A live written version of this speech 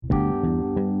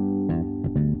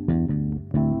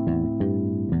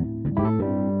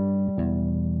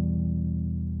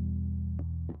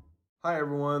Hi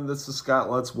everyone, this is Scott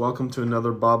Lutz. Welcome to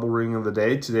another Bible reading of the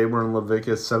day. Today we're in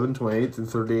Leviticus 7:28 through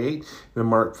 38 and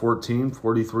Mark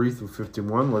 14:43 through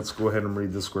 51. Let's go ahead and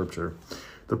read the scripture.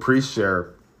 The priest's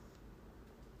share.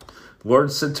 The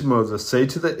Lord said to Moses, "Say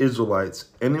to the Israelites,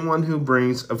 anyone who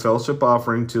brings a fellowship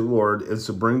offering to the Lord is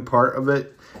to bring part of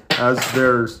it as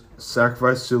their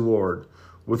sacrifice to the Lord.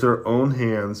 With their own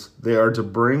hands they are to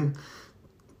present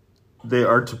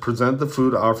the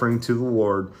food offering to the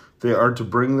Lord. They are to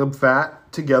bring the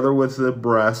fat together with the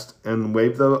breast and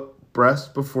wave the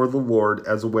breast before the Lord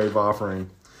as a wave offering.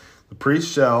 The priest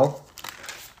shall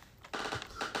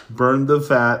burn the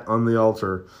fat on the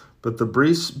altar, but the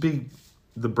breast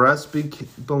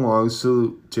belongs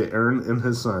to Aaron and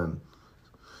his son.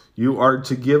 You are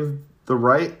to give the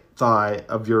right thigh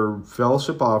of your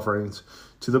fellowship offerings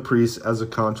to the priest as a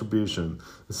contribution.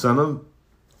 The son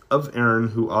of Aaron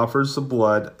who offers the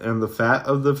blood and the fat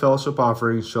of the fellowship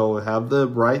offering shall have the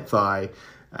right thigh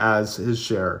as his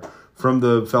share. From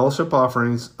the fellowship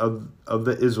offerings of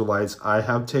the Israelites, I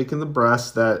have taken the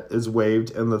breast that is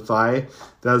waved and the thigh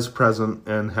that is present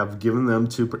and have given them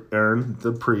to Aaron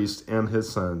the priest and his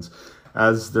sons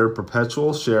as their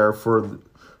perpetual share from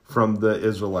the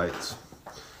Israelites.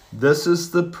 This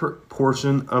is the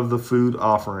portion of the food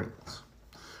offerings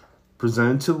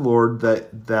presented to the Lord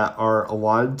that are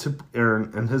allotted to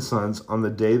Aaron and his sons on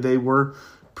the day they were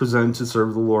presented to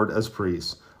serve the Lord as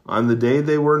priests. On the day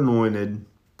they were anointed,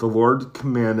 the Lord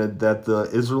commanded that the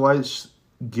Israelites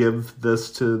give this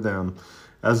to them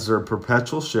as their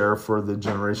perpetual share for the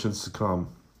generations to come.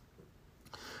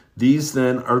 These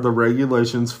then are the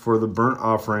regulations for the burnt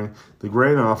offering, the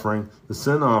grain offering, the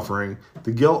sin offering,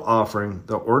 the guilt offering,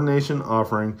 the ordination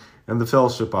offering, and the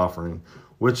fellowship offering,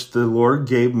 which the Lord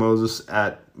gave Moses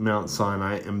at Mount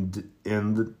Sinai in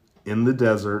the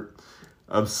desert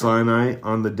of Sinai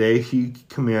on the day he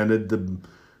commanded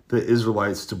the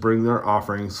Israelites to bring their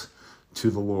offerings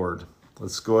to the Lord."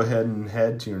 Let's go ahead and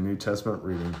head to your New Testament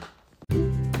reading.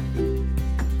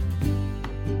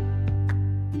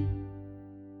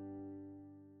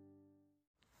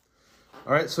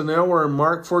 All right, so now we're in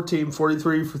Mark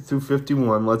 14:43 through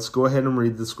 51. Let's go ahead and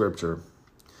read the scripture.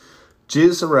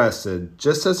 Jesus arrested.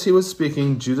 Just as he was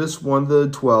speaking, Judas, one of the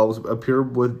 12,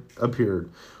 appeared.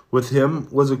 With him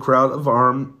was a crowd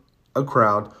armed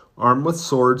with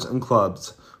swords and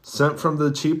clubs, sent from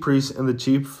the chief priests and the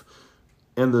chief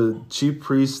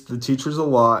priests, the teachers of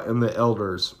the law, and the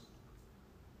elders.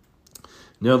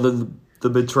 Now the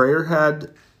betrayer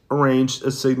had arranged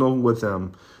a signal with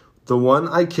them. "The one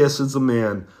I kiss is the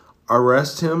man.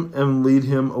 Arrest him and lead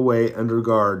him away under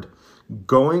guard."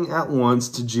 Going at once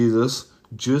to Jesus,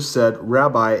 Judas said,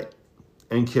 "Rabbi,"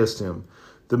 and kissed him.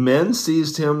 The men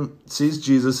seized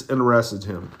Jesus and arrested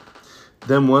him.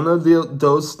 Then one of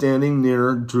those standing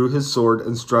near drew his sword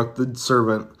and struck the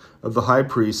servant of the high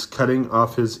priest, cutting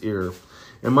off his ear.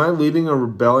 "Am I leading a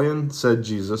rebellion," said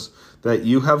Jesus, "that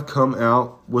you have come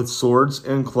out with swords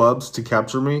and clubs to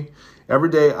capture me? Every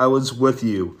day I was with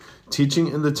you, teaching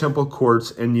in the temple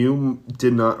courts, and you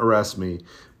did not arrest me.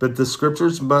 But the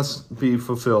scriptures must be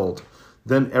fulfilled."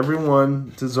 Then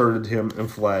everyone deserted him and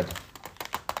fled.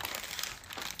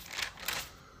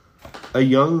 A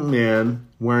young man,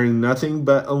 wearing nothing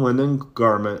but a linen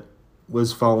garment,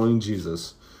 was following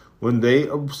Jesus. When they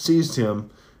seized him,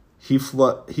 he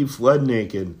fled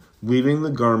naked, leaving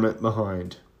the garment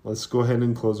behind. Let's go ahead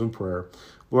and close in prayer.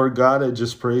 Lord God, I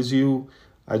just praise you.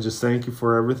 I just thank you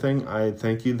for everything. I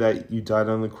thank you that you died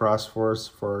on the cross for us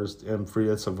and freed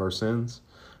us of our sins.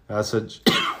 I ask that,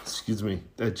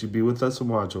 that you be with us and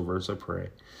watch over us, I pray.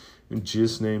 In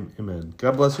Jesus' name, amen.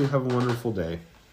 God bless you. Have a wonderful day.